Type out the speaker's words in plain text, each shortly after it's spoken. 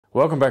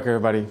Welcome back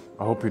everybody,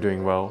 I hope you're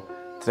doing well.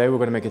 Today we're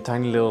going to make a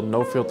tiny little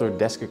no filter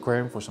desk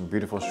aquarium for some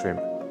beautiful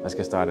shrimp. Let's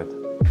get started.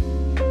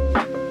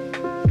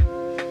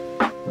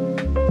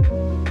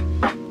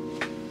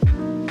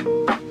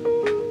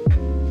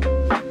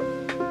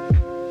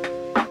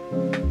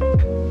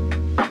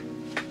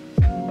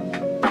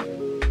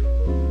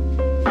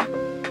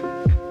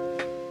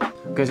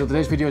 Okay, so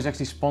today's video is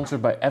actually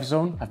sponsored by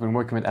F-Zone. I've been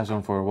working with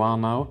F-Zone for a while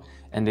now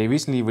and they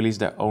recently released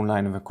their own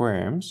line of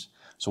aquariums.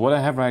 So what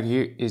I have right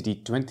here is the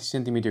 20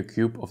 centimeter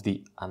cube of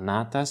the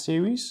Anata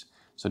series.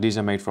 So these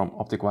are made from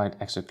optic white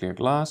extra clear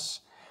glass.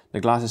 The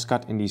glass is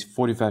cut in these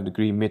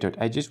 45-degree mitred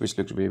edges, which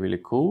looks really,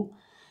 really cool.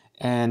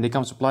 And they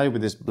come supplied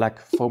with this black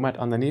foam mat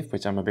underneath,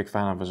 which I'm a big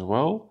fan of as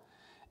well.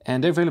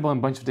 And they're available in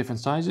a bunch of different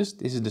sizes.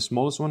 This is the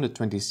smallest one, the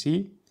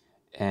 20C.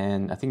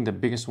 And I think the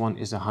biggest one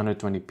is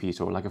 120p,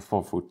 so like a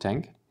 4-foot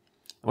tank.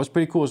 What's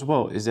pretty cool as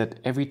well is that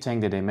every tank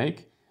that they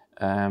make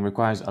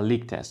requires a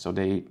leak test. So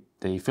they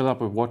fill up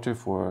with water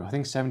for I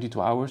think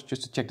 72 hours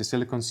just to check the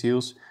silicone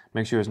seals,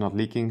 make sure it's not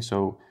leaking.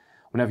 So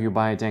whenever you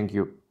buy a tank,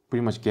 you're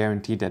pretty much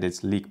guaranteed that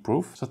it's leak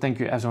proof. So thank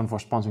you F-Zone for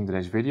sponsoring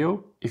today's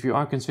video. If you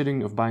are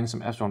considering of buying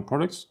some F-Zone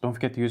products, don't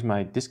forget to use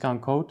my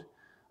discount code.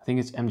 I think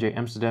it's MJ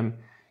Amsterdam,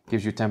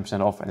 gives you 10%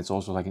 off and it's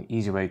also like an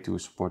easy way to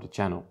support the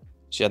channel.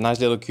 So yeah, nice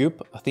little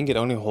cube. I think it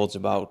only holds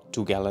about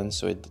 2 gallons,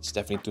 so it's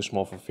definitely too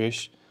small for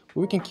fish. But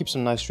we can keep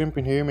some nice shrimp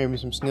in here, maybe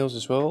some snails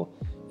as well.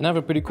 And I have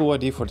a pretty cool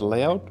idea for the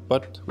layout,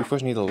 but we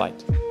first need a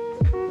light.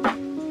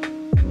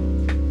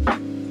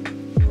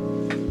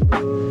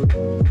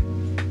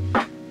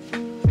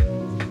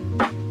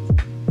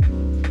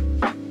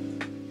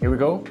 Here we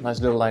go,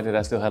 nice little light that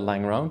I still had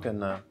lying around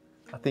and I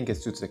think it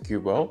suits the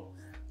cube well.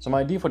 So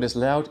my idea for this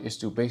layout is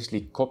to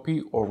basically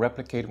copy or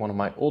replicate one of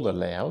my older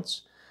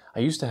layouts. I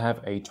used to have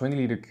a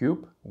 20-liter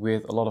cube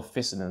with a lot of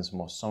Fissidens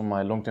moss. Some of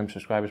my long-term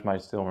subscribers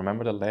might still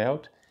remember the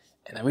layout.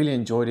 And I really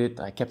enjoyed it.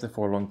 I kept it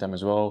for a long time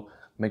as well.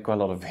 Made quite a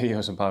lot of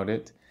videos about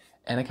it.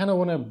 And I kind of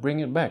want to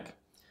bring it back.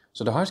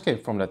 So the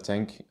hardscape from that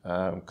tank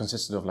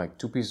consisted of like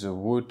 2 pieces of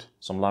wood,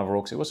 some lava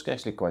rocks. It was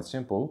actually quite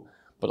simple.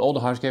 But all the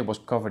hardscape was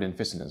covered in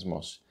Fissidens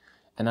moss.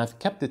 And I've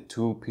kept it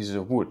 2 pieces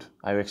of wood.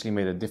 I actually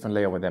made a different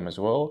layer with them as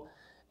well.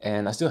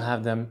 And I still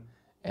have them.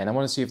 And I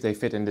want to see if they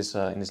fit in this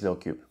little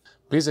cube.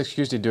 Please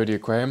excuse the dirty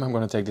aquarium. I'm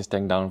going to take this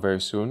tank down very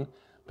soon.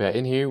 But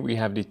in here we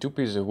have the 2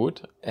 pieces of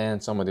wood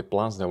and some of the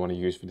plants that I want to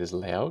use for this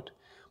layout.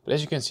 But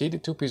as you can see, the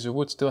 2 pieces of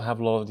wood still have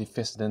a lot of the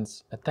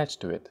Fissidens attached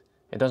to it.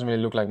 It doesn't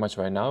really look like much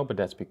right now, but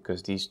that's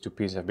because these 2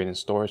 pieces have been in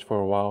storage for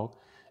a while.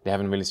 They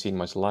haven't really seen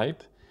much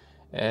light.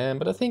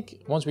 But I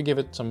think once we give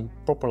it some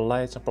proper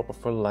light, some proper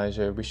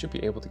fertilizer, we should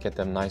be able to get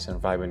them nice and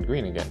vibrant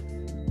green again.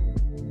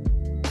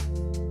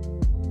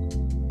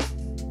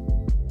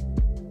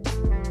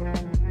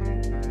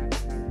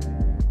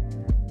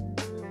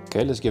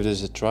 Okay, let's give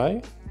this a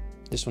try.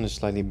 This one is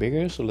slightly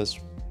bigger, so let's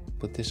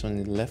put this one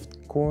in the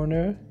left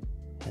corner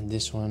and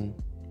this one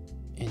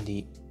in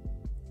the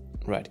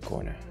right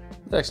corner.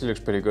 It actually looks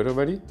pretty good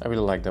already. I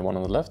really like the one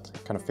on the left.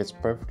 It kind of fits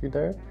perfectly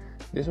there.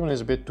 This one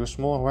is a bit too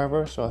small,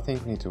 however, so I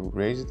think we need to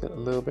raise it a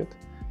little bit,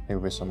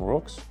 maybe with some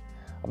rocks.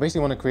 I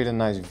basically want to create a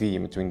nice V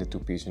in between the 2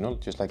 pieces, you know,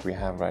 just like we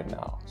have right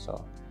now.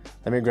 So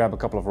let me grab a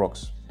couple of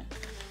rocks.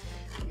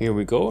 Here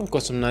we go. I've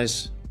got some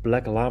nice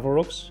black lava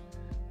rocks.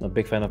 I'm a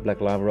big fan of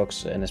black lava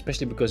rocks, and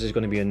especially because it's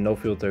going to be a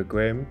no-filter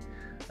aquarium.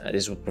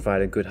 This will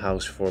provide a good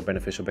house for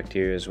beneficial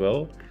bacteria as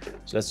well.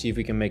 So let's see if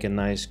we can make a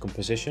nice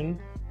composition.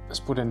 Let's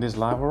put in this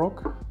lava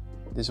rock.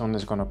 This one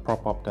is going to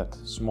prop up that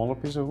smaller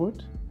piece of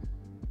wood.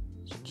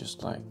 So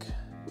just like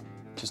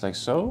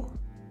so.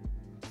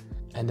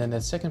 And then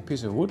that second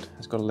piece of wood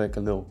has got like a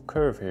little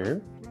curve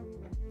here.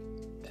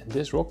 And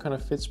this rock kind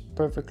of fits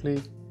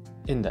perfectly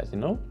in that, you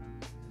know?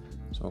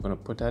 So we're going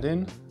to put that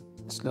in.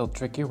 It's a little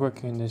tricky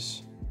working in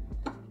this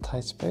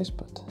tight space,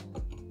 but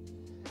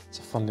it's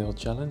a fun little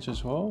challenge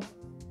as well.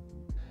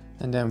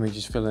 And then we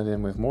just fill it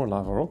in with more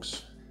lava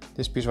rocks.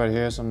 This piece right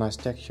here has some nice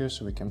texture,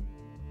 so we can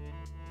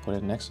put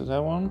it next to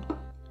that one.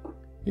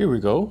 Here we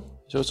go.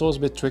 So it's always a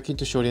bit tricky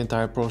to show the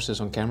entire process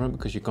on camera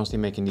because you're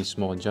constantly making these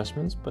small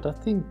adjustments, but I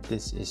think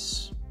this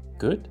is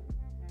good.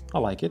 I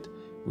like it.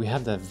 We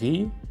have that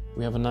V.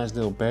 We have a nice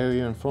little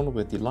barrier in front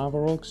with the lava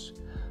rocks.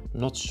 I'm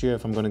not sure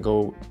if I'm going to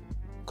go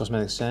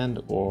cosmetic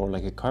sand or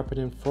like a carpet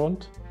in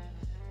front.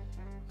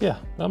 Yeah,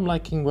 I'm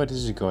liking where this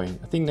is going.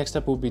 I think next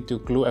step will be to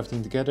glue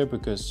everything together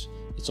because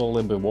it's all a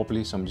little bit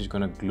wobbly, so I'm just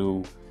gonna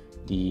glue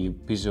the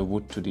piece of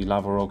wood to the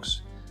lava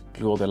rocks,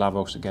 glue all the lava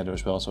rocks together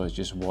as well, so it's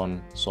just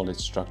one solid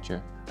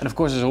structure. And of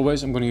course, as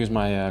always, I'm gonna use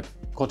my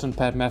cotton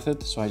pad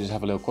method. So I just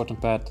have a little cotton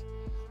pad,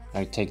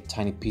 I take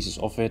tiny pieces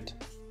of it,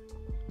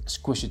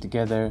 squish it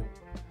together,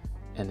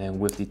 and then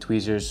with the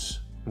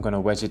tweezers, I'm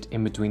gonna wedge it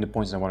in between the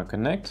points I wanna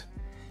connect.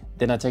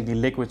 Then I take the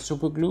liquid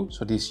super glue,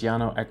 so the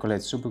cyano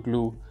acrylate super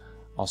glue.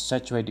 I'll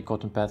saturate the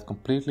cotton pad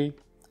completely,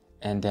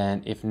 and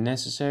then if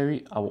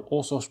necessary I will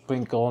also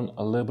sprinkle on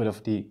a little bit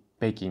of the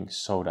baking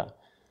soda.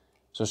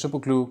 So super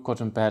glue,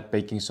 cotton pad,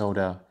 baking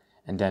soda,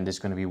 and then there's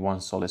going to be one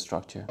solid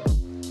structure.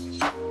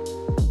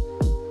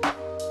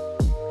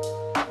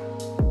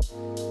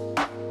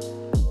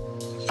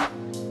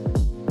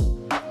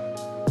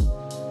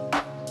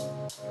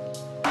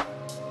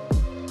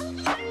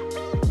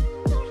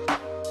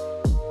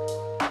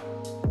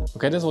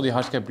 Okay, that's all the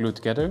hardscape glued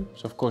together.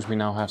 So of course we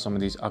now have some of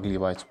these ugly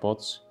white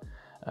spots,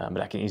 but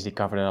I can easily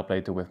cover that up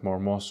later with more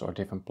moss or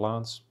different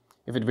plants.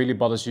 If it really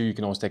bothers you, you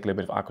can always take a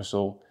little bit of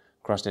aquasol,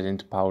 crush that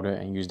into powder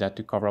and use that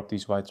to cover up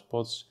these white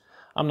spots.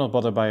 I'm not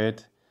bothered by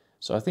it,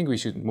 so I think we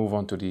should move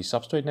on to the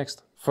substrate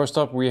next. First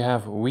up we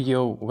have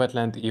Rio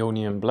Wetland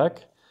Ionian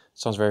Black.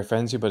 Sounds very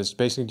fancy, but it's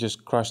basically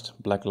just crushed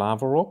black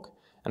lava rock.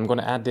 I'm going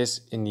to add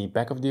this in the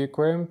back of the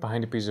aquarium,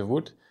 behind a piece of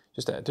wood,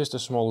 just a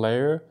small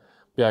layer.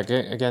 Yeah,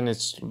 again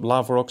it's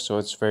lava rock, so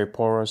it's very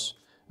porous,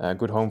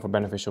 good home for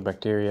beneficial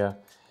bacteria.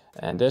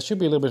 And there should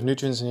be a little bit of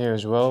nutrients in here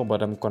as well,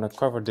 but I'm going to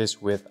cover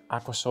this with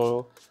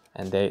aquasoil,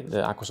 and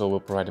the aquasoil will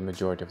provide the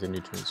majority of the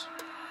nutrients.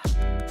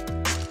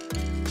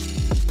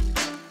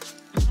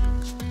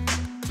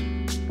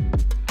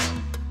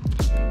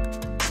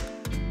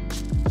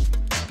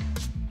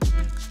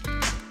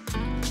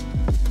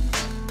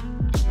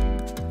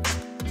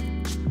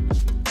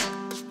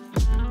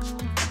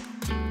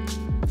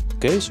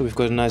 Okay, so we've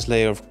got a nice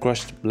layer of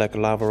crushed black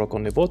lava rock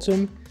on the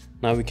bottom.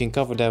 Now we can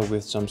cover that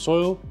with some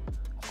soil.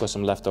 I've got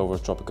some leftover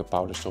tropical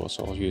powder soil,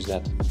 so I'll use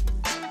that.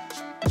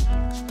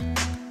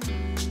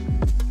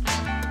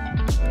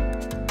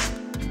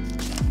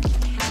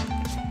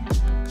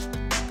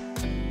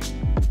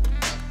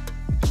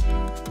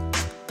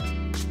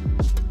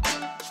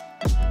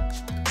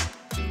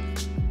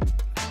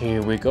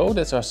 Here we go,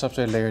 that's our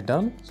substrate layer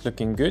done. It's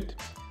looking good.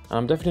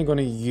 I'm definitely going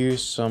to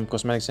use some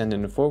cosmetic sand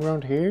in the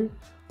foreground here,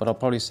 but I'll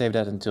probably save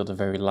that until the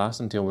very last,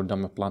 until we're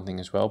done with planting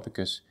as well,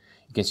 because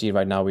you can see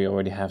right now we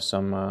already have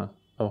some,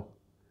 oh,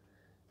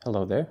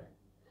 hello there.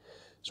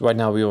 So right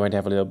now we already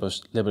have a little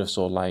bit of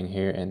soil lying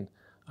here, and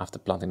after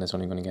planting that's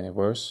only going to get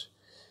worse.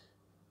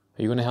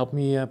 Are you going to help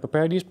me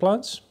prepare these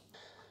plants?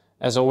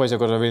 As always, I've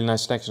got a really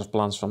nice selection of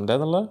plants from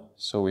Denala.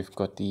 So we've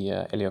got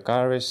the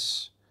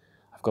Eleocharis,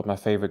 I've got my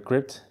favorite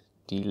Crypt,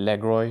 the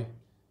Legroy.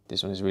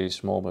 This one is really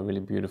small but really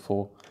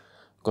beautiful.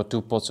 I've got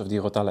 2 pots of the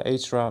Rotala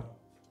Hydra.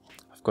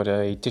 I've got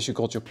a tissue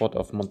culture pot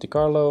of Monte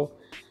Carlo,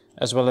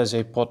 as well as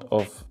a pot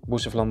of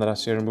Bucephalandra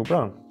Cerambu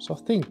Brown. So I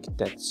think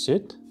that's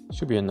it.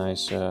 Should be a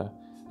nice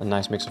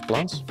mix of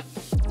plants.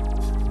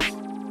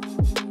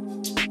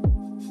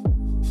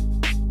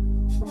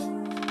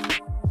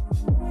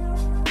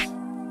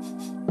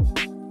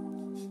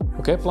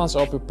 Okay, plants are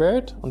all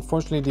prepared.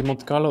 Unfortunately, the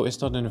Monte Carlo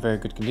is not in a very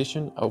good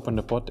condition. I opened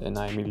the pot and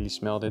I immediately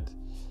smelled it.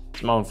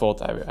 It's my own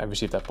fault. I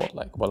received that pot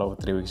like well over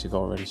 3 weeks ago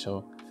already,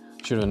 so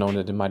I should have known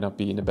that it might not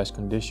be in the best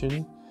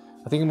condition.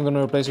 I think I'm going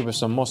to replace it with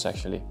some moss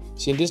actually.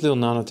 See, in this little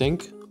nano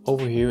tank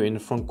over here in the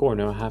front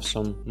corner I have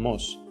some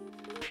moss.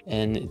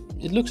 And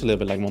it looks a little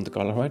bit like Monte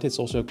Carlo, right? It's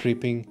also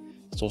creeping,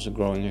 it's also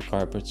growing a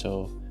carpet,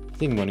 so I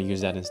think I'm going to use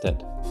that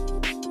instead.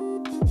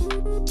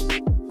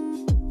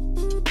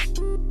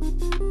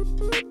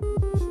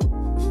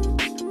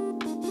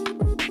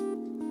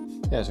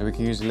 Yeah, so we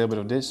can use a little bit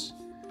of this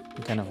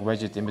and kind of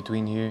wedge it in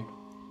between here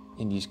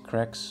in these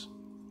cracks.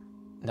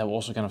 That will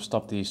also kind of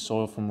stop the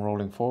soil from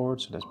rolling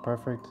forward, so that's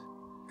perfect.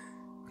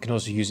 We can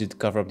also use it to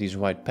cover up these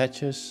white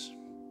patches.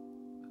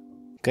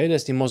 Okay,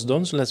 that's the moss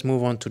done, so let's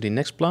move on to the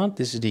next plant.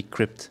 This is the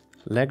Crypt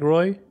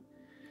Legroy.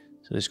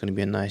 So this is going to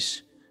be a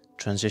nice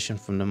transition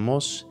from the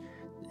moss.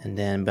 And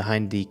then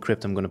behind the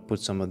Crypt I'm going to put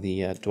some of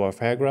the Dwarf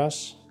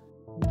Hairgrass.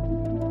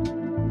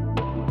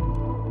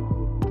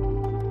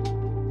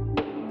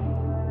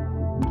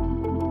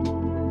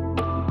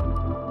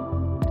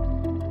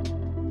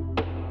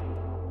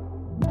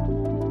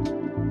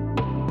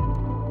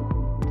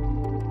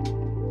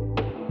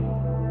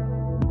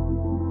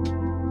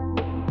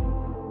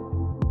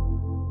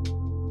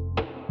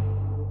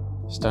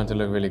 Starting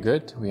to look really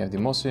good. We have the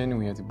moss in,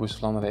 we have the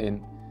Bucephalandra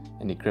in,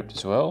 and the Crypt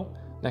as well.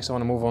 Next I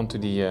want to move on to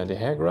the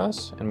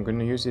hairgrass, and I'm going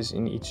to use this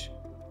in each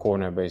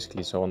corner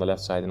basically, so on the left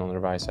side and on the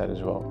right side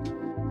as well.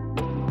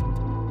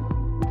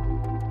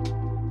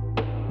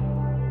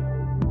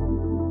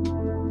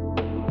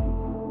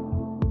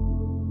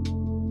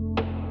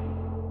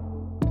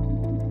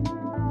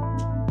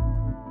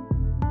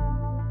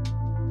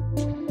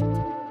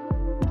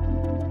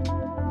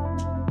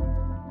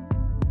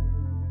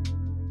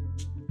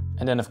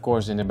 And then of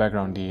course in the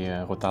background the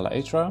Rotala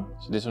Hydra.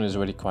 So this one is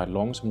already quite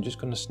long, so I'm just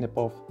going to snip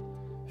off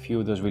a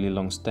few of those really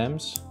long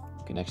stems.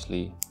 You can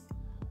actually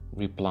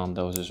replant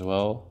those as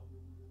well,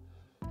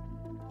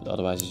 but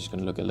otherwise it's just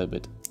going to look a little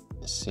bit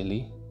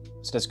silly.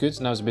 So that's good.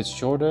 So now it's a bit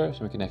shorter,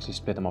 so we can actually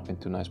split them up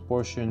into nice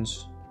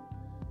portions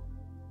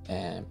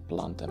and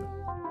plant them.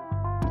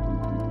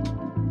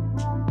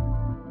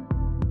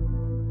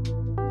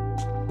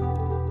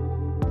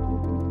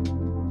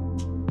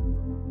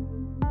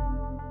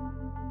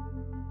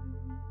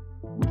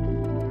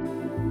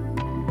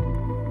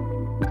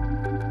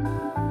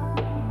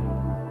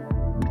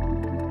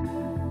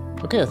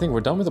 Okay, I think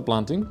we're done with the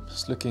planting.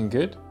 It's looking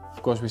good.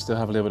 Of course, we still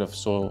have a little bit of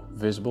soil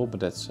visible, but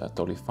that's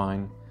totally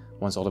fine.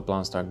 Once all the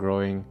plants start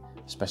growing,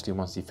 especially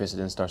once the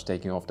Viscidin starts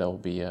taking off, they'll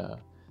be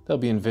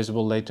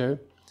invisible later.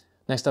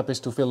 Next up is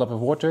to fill up with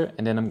water,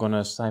 and then I'm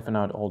gonna siphon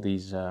out all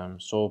these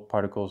soil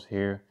particles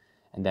here,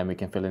 and then we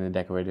can fill in the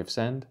decorative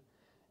sand,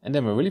 and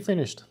then we're really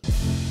finished.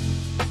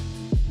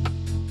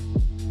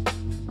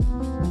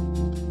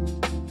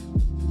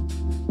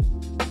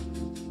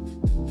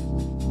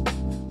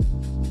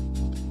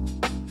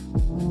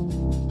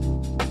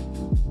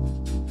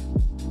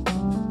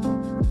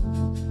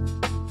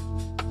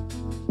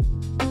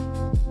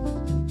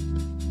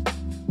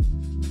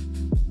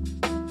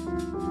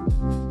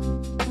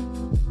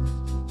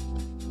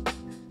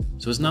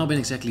 So it's now been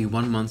exactly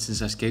 1 month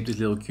since I scaped this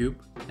little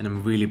cube, and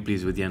I'm really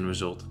pleased with the end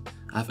result.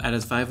 I've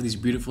added 5 of these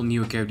beautiful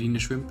Neocaridina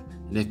shrimp,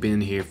 and they've been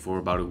in here for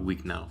about a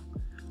week now.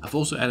 I've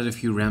also added a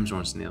few ram's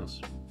horn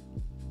snails.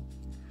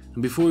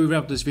 And before we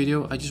wrap up this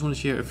video, I just want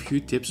to share a few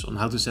tips on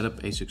how to set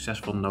up a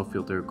successful no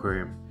filter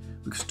aquarium.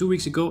 Because 2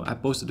 weeks ago I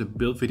posted a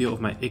build video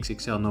of my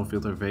XXL no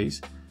filter vase,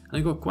 and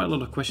I got quite a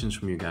lot of questions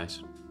from you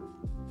guys.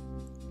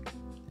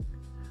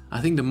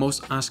 I think the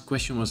most asked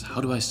question was,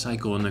 how do I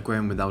cycle an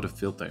aquarium without a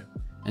filter?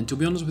 And to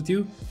be honest with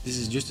you, this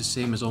is just the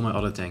same as all my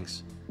other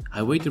tanks.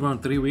 I wait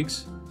around 3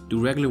 weeks,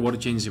 do regular water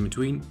changes in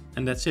between,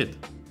 and that's it.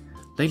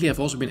 Lately I've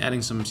also been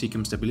adding some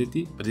cecum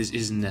stability, but this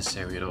isn't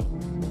necessary at all.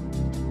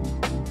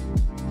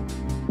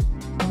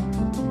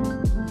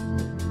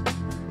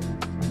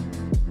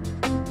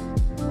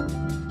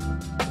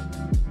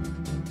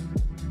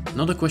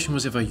 Another question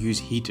was if I use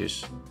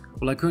heaters.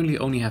 Well, I currently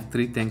only have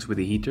 3 tanks with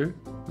a heater,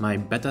 my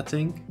beta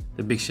tank,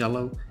 the big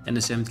shallow, and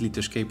the 70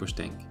 liter scapers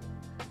tank.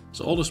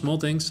 So all the small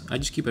tanks I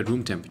just keep at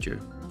room temperature,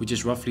 which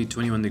is roughly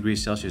 21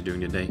 degrees Celsius during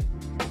the day.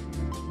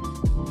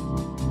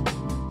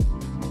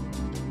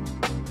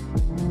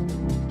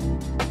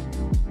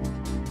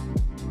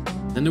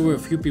 Then there were a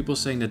few people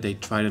saying that they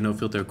tried a no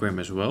filter aquarium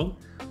as well,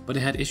 but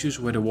they had issues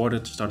where the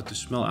water started to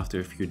smell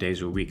after a few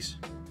days or weeks.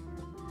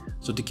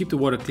 So to keep the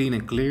water clean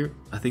and clear,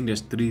 I think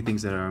there's 3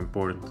 things that are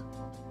important.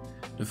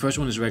 The first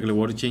one is regular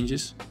water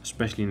changes,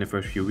 especially in the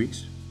first few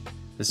weeks.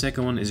 The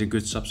second one is a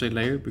good substrate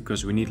layer,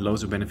 because we need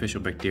loads of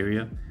beneficial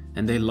bacteria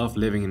and they love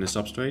living in the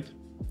substrate.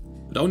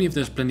 But only if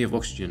there's plenty of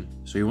oxygen,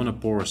 so you want a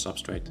porous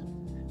substrate.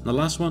 And the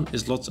last one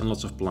is lots and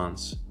lots of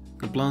plants.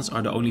 The plants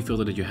are the only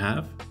filter that you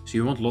have, so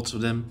you want lots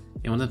of them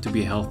and you want them to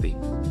be healthy.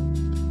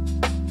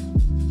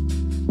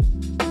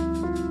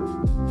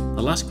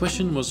 The last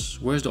question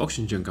was, where's the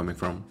oxygen coming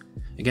from?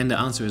 Again, the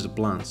answer is the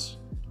plants.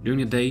 During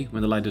the day,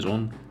 when the light is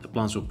on, the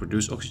plants will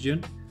produce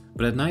oxygen,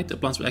 but at night the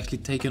plants will actually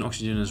take in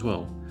oxygen as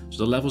well, so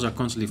the levels are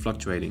constantly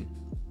fluctuating.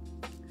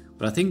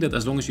 But I think that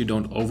as long as you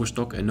don't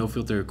overstock a no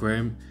filter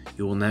aquarium,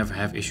 you will never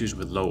have issues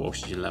with low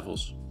oxygen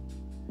levels.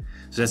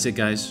 So that's it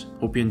guys,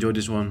 hope you enjoyed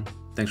this one,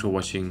 thanks for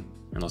watching,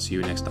 and I'll see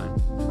you next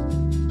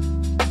time.